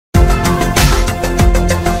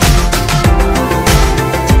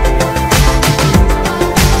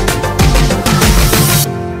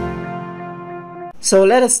So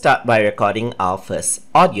let us start by recording our first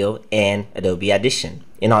audio in Adobe Audition.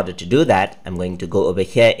 In order to do that, I'm going to go over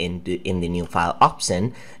here in the new file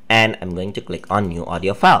option, and I'm going to click on new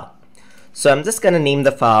audio file. So I'm just going to name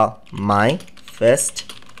the file my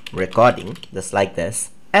first recording, just like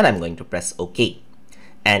this, and I'm going to press OK.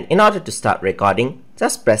 And in order to start recording,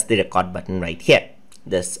 just press the record button right here.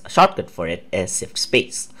 This shortcut for it is Shift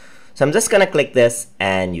Space. So I'm just going to click this,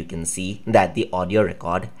 and you can see that the audio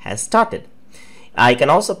record has started. I can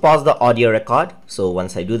also pause the audio record. So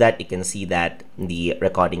once I do that, you can see that the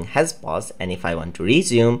recording has paused, and if I want to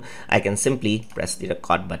resume, I can simply press the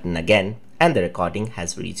record button again, and the recording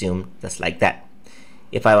has resumed just like that.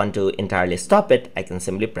 If I want to entirely stop it, I can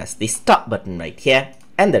simply press the stop button right here,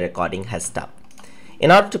 and the recording has stopped.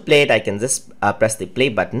 In order to play it, I can just press the play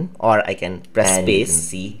button, or I can press space. You can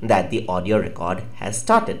see that the audio record has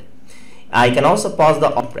started. I can also pause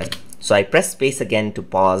the audio. So I press space again to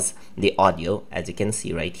pause the audio, as you can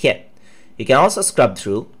see right here. You can also scrub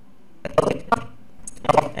through,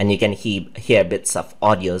 and you can hear bits of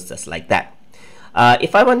audios just like that.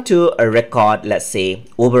 If I want to record, let's say,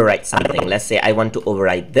 overwrite something, let's say I want to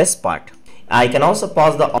overwrite this part, I can also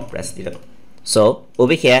pause the press the. So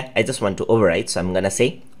over here, I just want to overwrite, so I'm gonna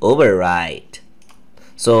say overwrite.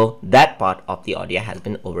 So that part of the audio has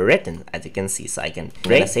been overwritten, as you can see. So I can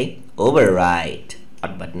say overwrite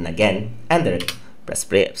button again, and then press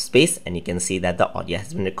space, and you can see that the audio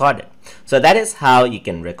has been recorded. So that is how you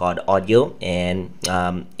can record audio in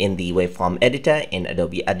the Waveform Editor in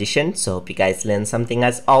Adobe Audition. So hope you guys learned something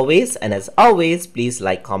as always, and as always, please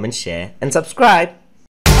like, comment, share, and subscribe.